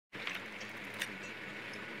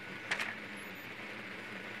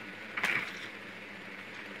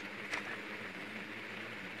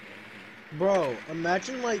Bro,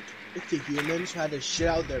 imagine like if the humans had to shit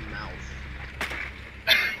out their mouth.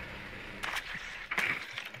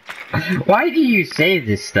 Why do you say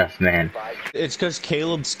this stuff, man? It's because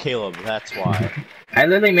Caleb's Caleb, that's why. I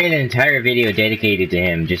literally made an entire video dedicated to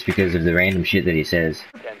him just because of the random shit that he says.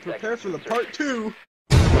 Prepare for the part 2.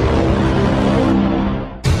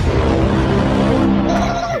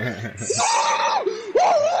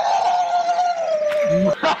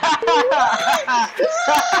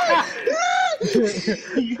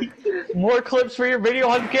 More clips for your video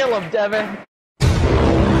on Caleb, Devin.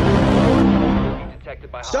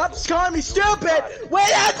 Stop calling me stupid!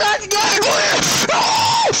 Wait, I'm fucking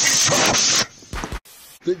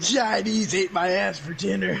The Chinese ate my ass for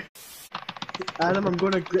dinner. Adam, I'm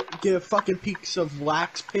gonna get a fucking piece of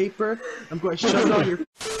wax paper. I'm gonna shove it on your.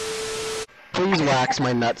 Please wax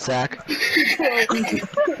my nutsack.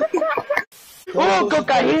 Oh,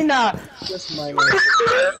 cocaina! Just my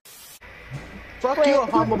Fuck you,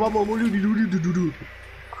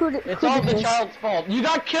 It's all the child's fault. You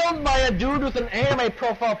got killed by a dude with an anime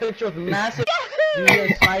profile picture with massive a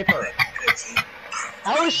sniper.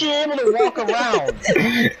 How is she able to walk around?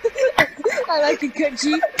 I like it,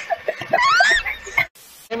 Coochie.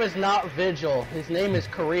 His name is not Vigil. His name is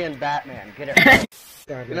Korean Batman. Get it?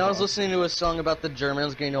 You know, I was listening to a song about the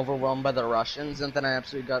Germans getting overwhelmed by the Russians, and then I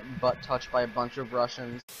absolutely got butt-touched by a bunch of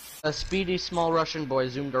Russians. A speedy, small Russian boy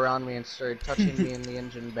zoomed around me and started touching me in the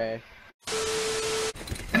engine bay.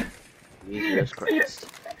 Jesus Christ.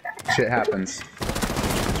 Shit happens.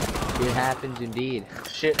 It happens indeed.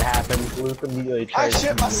 Shit happens. Luke immediately I tries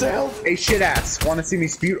shit myself! Hey, shit ass. Wanna see me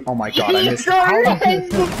spew? Oh my god, I missed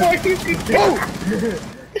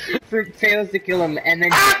Fruit fails to kill him, and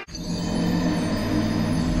then.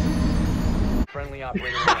 Friendly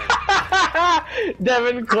operator.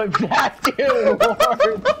 Devin clipped that too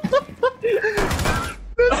hard.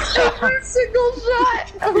 Every single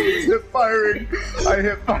shot! I was hip firing. I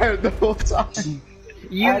hit fired the whole time.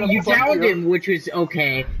 You downed him, which was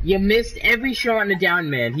okay. You missed every shot on the down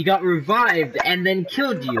man. He got revived and then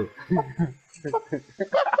killed you.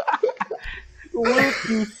 Luke,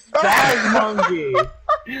 you spaz monkey.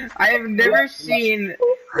 I have never seen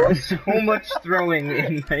so much throwing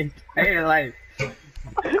in my entire life.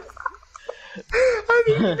 I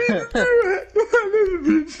didn't mean to do it. I didn't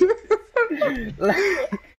mean to.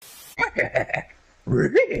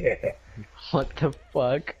 What the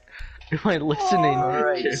fuck am I listening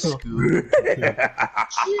to?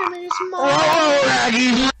 Jimmy's mom! Oh,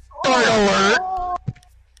 Raggy!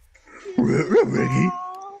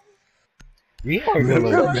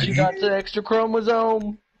 Alert! She got the extra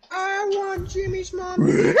chromosome. I want Jimmy's mom.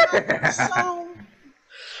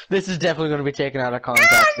 This is definitely going to be taken out of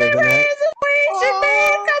context, isn't it?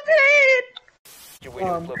 Your way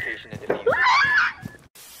to its location and defuse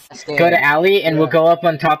it. Go to alley and we'll go up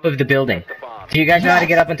on top of the building. Do you guys know how to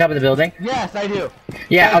get up on top of the building? Yes, I do.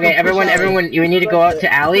 Yeah, okay, everyone, you need to go up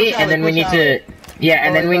to alley, and then we need to, yeah,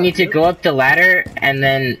 and then we need to go up the ladder, and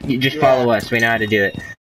then you just follow us, we know how to do it.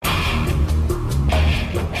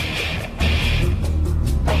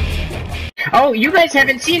 Oh, you guys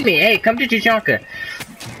haven't seen me! Hey, come to Tuchanka!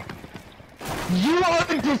 You are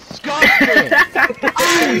disgusting!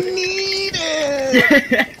 I need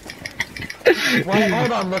it! Wait,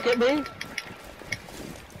 hold on, look at me.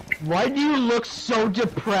 Why do you look so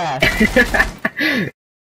depressed?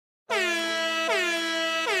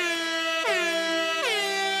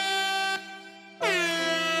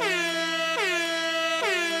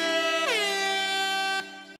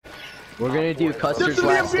 We're gonna do Custer's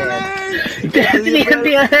last stand. Death to the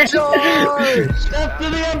MPLA! Step to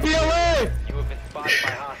the MPLA! You have been spotted by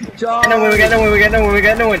hostiles. We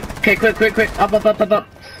got no one. Okay, quick. Up.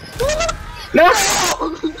 No!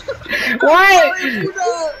 Why?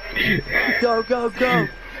 Go!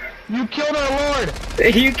 You killed our lord!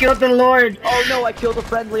 You killed the Lord! Oh no, I killed a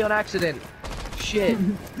friendly on accident. Shit.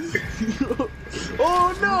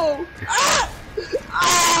 Oh no!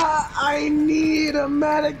 I need a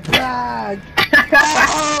medic bag!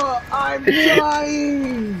 I'm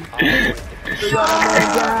dying!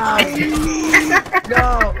 I need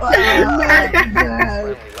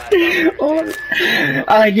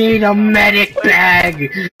I need a medic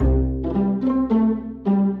bag!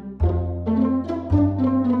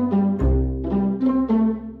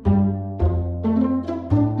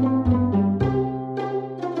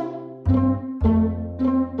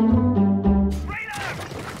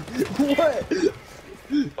 What?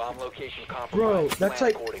 Bomb location compromised. Bro, that's Plan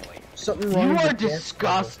like accordingly. something wrong You with are the dance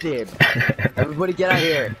disgusted! Everybody get out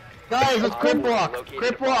here. Guys, let's crip walk! Located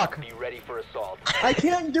Crip a bomb. walk! Be ready for assault. I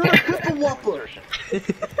can't do a cripple whopper!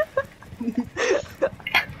 Insertion.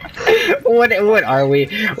 What are we?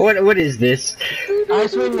 What is this? I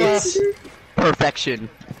swing left. Perfection.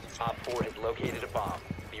 Op 4 has located a bomb.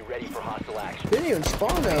 Be ready for hostile action. Didn't even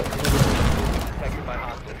spawn out. Detected by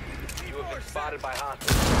hostiles. You have been spotted by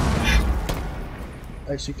hostiles.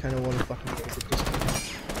 I actually kind of want to fucking go with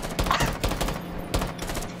this.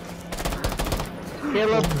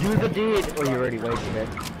 Caleb, do the deed. Oh, you already waited, man.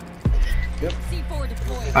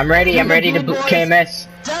 I'm ready to boot KMS.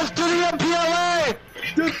 Death to the MPLA!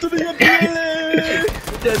 Death to the MPLA!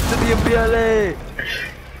 Death to the MPLA!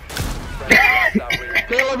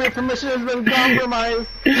 Caleb, your permission has been compromised.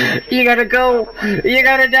 You gotta go. You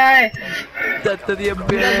gotta die. Death to the You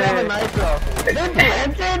guys have a MPLA! knife though. They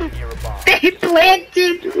planted? They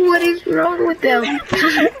planted. What is wrong with them?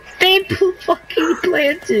 They fucking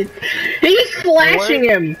planted. He's flashing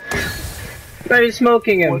him. But he's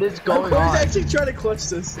smoking him. What is going I was on? actually trying to clutch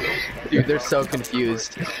this. Dude, they're so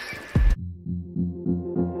confused.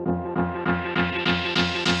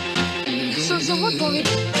 So what Bobby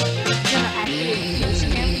gonna actually use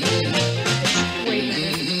him? It's way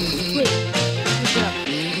better. Wait, look it up.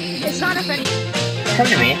 It's not offending. Come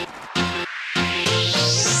to me.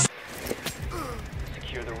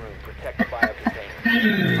 Secure the room. Protect the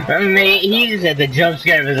biocontainer. I mean, he just had the jump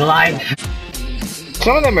scare of his life.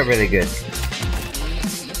 Some of them are really good.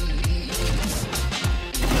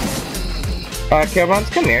 Killbronze,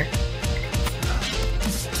 come here.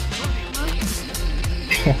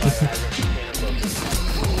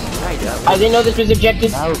 I didn't know this was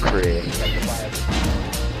objective. Now create.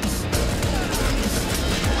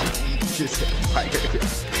 Just fired.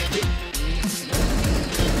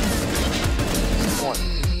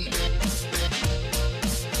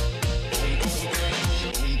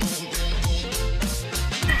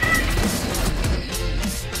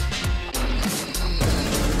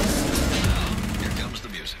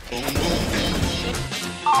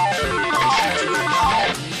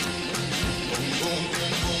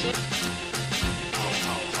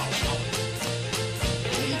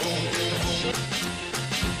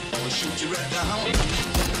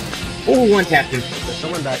 Oh, one tapped him. There's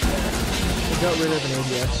someone back there. I got rid of an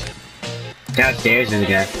ADS. Downstairs is a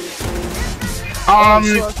guy.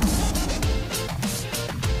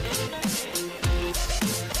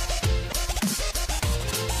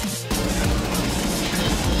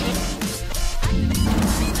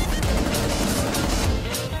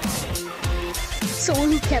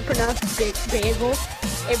 Someone who can't pronounce bagel.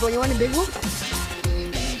 Hey bro, you want a big one?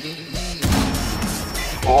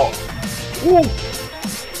 Oh. Ooh.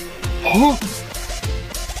 Oh.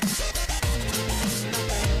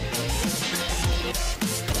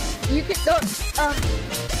 You can don't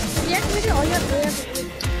all you have to do.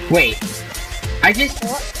 Wait. I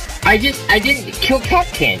didn't kill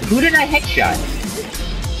Captain. Who did I headshot?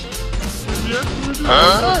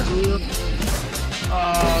 Huh?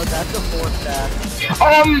 Oh, that's a 4-stack.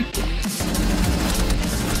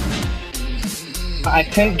 I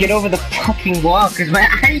couldn't get over the fucking wall because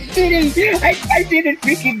I did a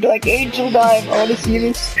freaking like angel dive. I wanna see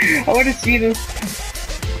this. I wanna see this.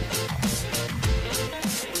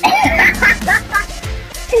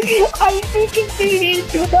 I freaking did an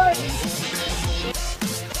angel dive.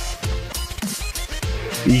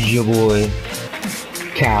 Your boy.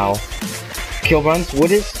 Cow. Killbronze,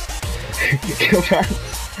 what is Killbronze?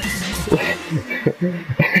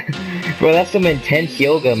 Bro, that's some intense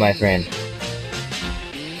yoga, my friend.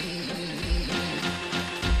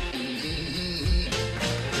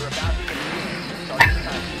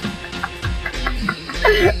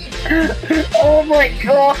 Oh my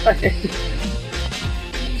god!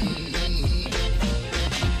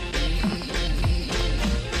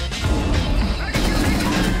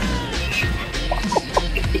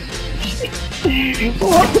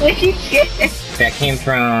 Holy shit! That came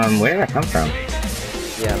from... where did that come from?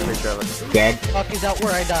 Yeah, pretty sure it was. Dead? Fuck, he's out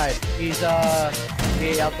where I died. He's out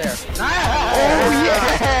there. Oh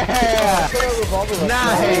yeah!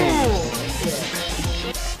 Nice!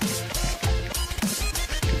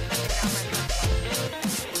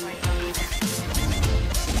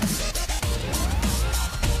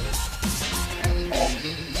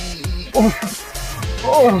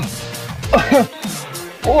 Oh!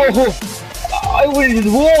 I went into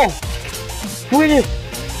the wall! Wait it!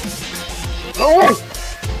 Oh!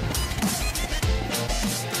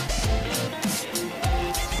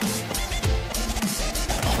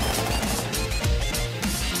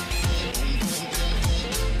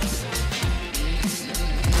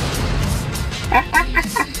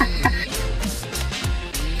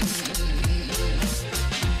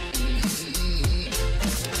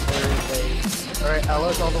 Alright,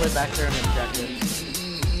 Ella's all the way back there in the objective.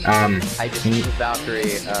 I just need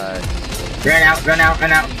Valkyrie, Run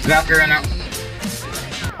out, Valkyrie, run out.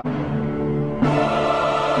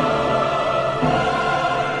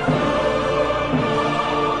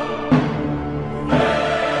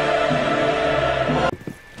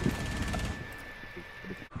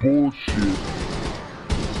 Bullshit.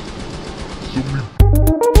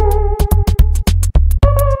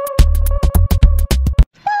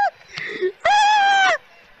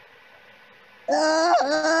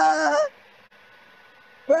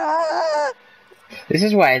 This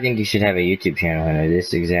is why I think you should have a YouTube channel, Hunter.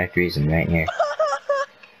 This exact reason right here.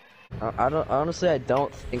 honestly, I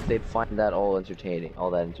don't think they'd find that all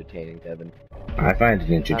that entertaining, Devin. I find it I don't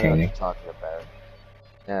know what entertaining. you're talking about.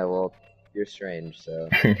 Yeah, well, you're strange, so.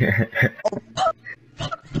 Fuck,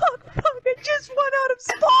 I just went out of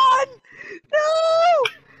spawn! No!